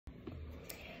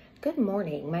Good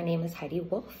morning. My name is Heidi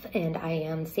Wolf, and I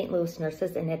am St. Louis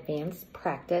Nurses in Advanced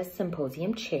Practice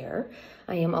Symposium Chair.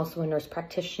 I am also a nurse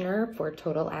practitioner for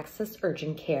Total Access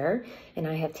Urgent Care, and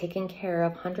I have taken care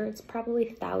of hundreds, probably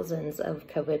thousands of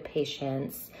COVID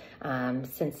patients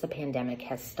since the pandemic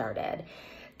has started.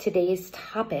 Today's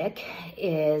topic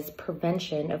is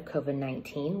prevention of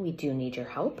COVID-19. We do need your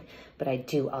help, but I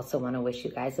do also want to wish you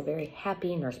guys a very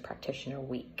happy Nurse Practitioner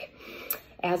Week.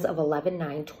 As of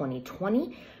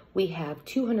 11/9/2020, we have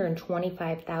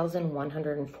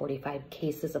 225,145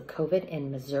 cases of COVID in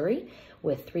Missouri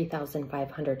with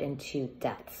 3,502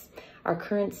 deaths. Our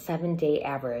current 7-day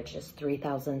average is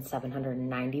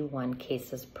 3,791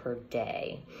 cases per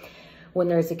day. When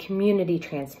there's a community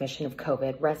transmission of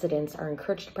COVID, residents are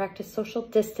encouraged to practice social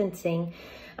distancing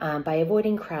by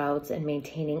avoiding crowds and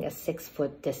maintaining a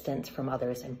 6-foot distance from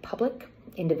others in public.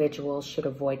 Individuals should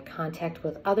avoid contact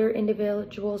with other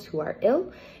individuals who are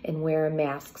ill and wear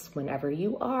masks whenever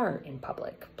you are in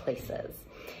public places.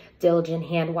 Diligent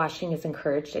hand washing is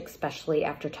encouraged, especially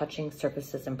after touching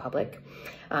surfaces in public.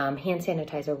 Hand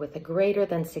sanitizer with a greater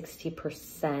than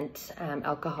 60%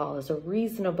 alcohol is a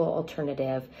reasonable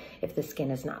alternative if the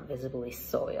skin is not visibly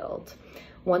soiled.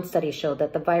 One study showed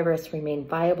that the virus remained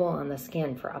viable on the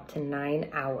skin for up to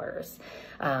 9 hours,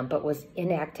 but was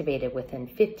inactivated within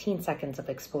 15 seconds of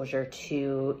exposure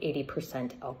to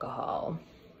 80% alcohol.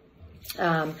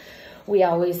 We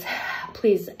always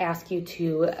please ask you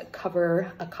to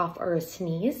cover a cough or a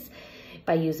sneeze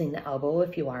by using the elbow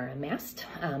if you are unmasked.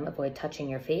 Avoid touching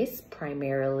your face,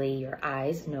 primarily your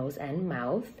eyes, nose, and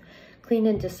mouth. Clean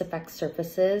and disinfect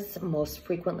surfaces most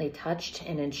frequently touched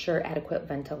and ensure adequate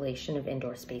ventilation of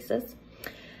indoor spaces.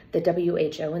 The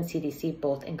WHO and CDC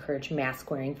both encourage mask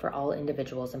wearing for all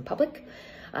individuals in public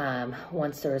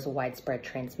once there is a widespread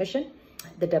transmission.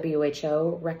 The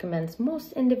WHO recommends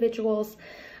most individuals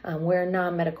wear a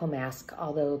non-medical mask,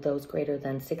 although those greater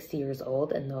than 60 years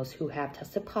old and those who have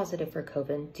tested positive for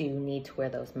COVID do need to wear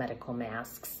those medical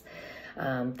masks.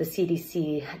 The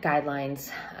CDC guidelines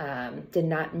did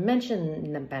not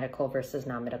mention the medical versus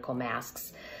non-medical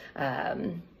masks.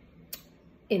 In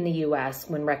the US,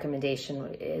 when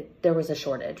there was a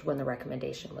shortage when the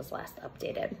recommendation was last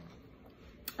updated.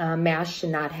 Masks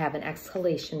should not have an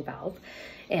exhalation valve,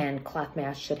 and cloth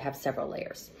masks should have several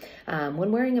layers.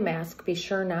 When wearing a mask, be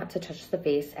sure not to touch the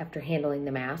face after handling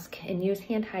the mask, and use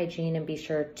hand hygiene and be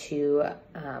sure to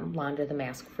launder the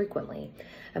mask frequently.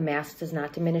 A mask does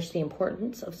not diminish the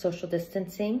importance of social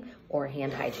distancing or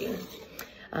hand hygiene.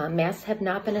 Masks have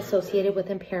not been associated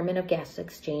with impairment of gas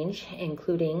exchange,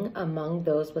 including among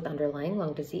those with underlying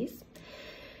lung disease.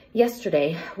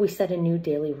 Yesterday, we set a new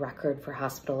daily record for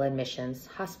hospital admissions,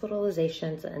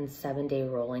 hospitalizations, and 7-day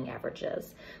rolling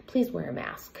averages. Please wear a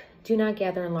mask. Do not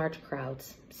gather in large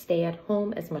crowds. Stay at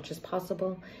home as much as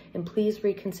possible, and please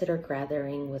reconsider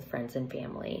gathering with friends and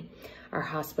family. Our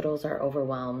hospitals are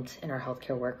overwhelmed, and our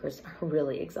healthcare workers are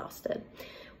really exhausted.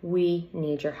 We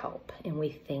need your help, and we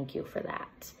thank you for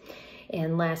that.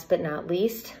 And last but not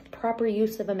least, proper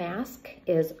use of a mask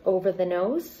is over the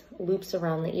nose, loops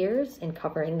around the ears, and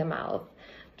covering the mouth,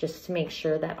 just to make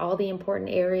sure that all the important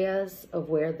areas of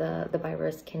where the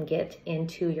virus can get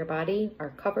into your body are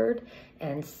covered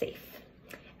and safe.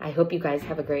 I hope you guys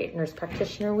have a great Nurse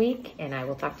Practitioner Week, and I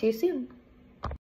will talk to you soon.